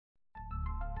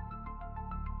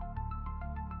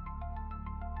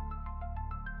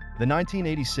The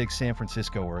 1986 San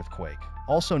Francisco earthquake,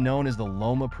 also known as the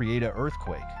Loma Prieta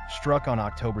earthquake, struck on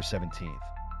October 17th,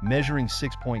 measuring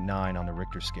 6.9 on the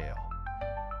Richter scale.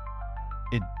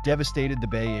 It devastated the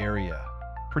Bay Area,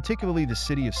 particularly the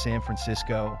city of San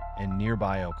Francisco and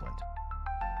nearby Oakland.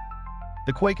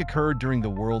 The quake occurred during the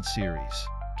World Series,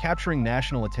 capturing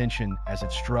national attention as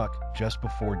it struck just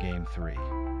before Game 3.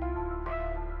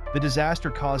 The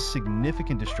disaster caused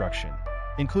significant destruction,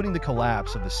 including the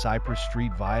collapse of the Cypress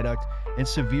Street Viaduct and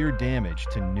severe damage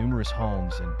to numerous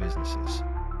homes and businesses.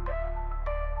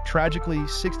 Tragically,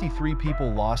 63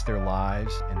 people lost their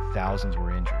lives and thousands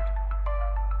were injured.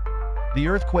 The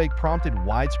earthquake prompted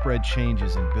widespread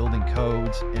changes in building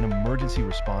codes and emergency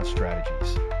response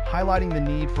strategies, highlighting the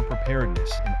need for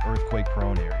preparedness in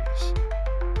earthquake-prone areas.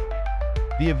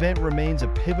 The event remains a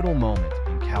pivotal moment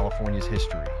in California's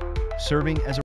history, serving as a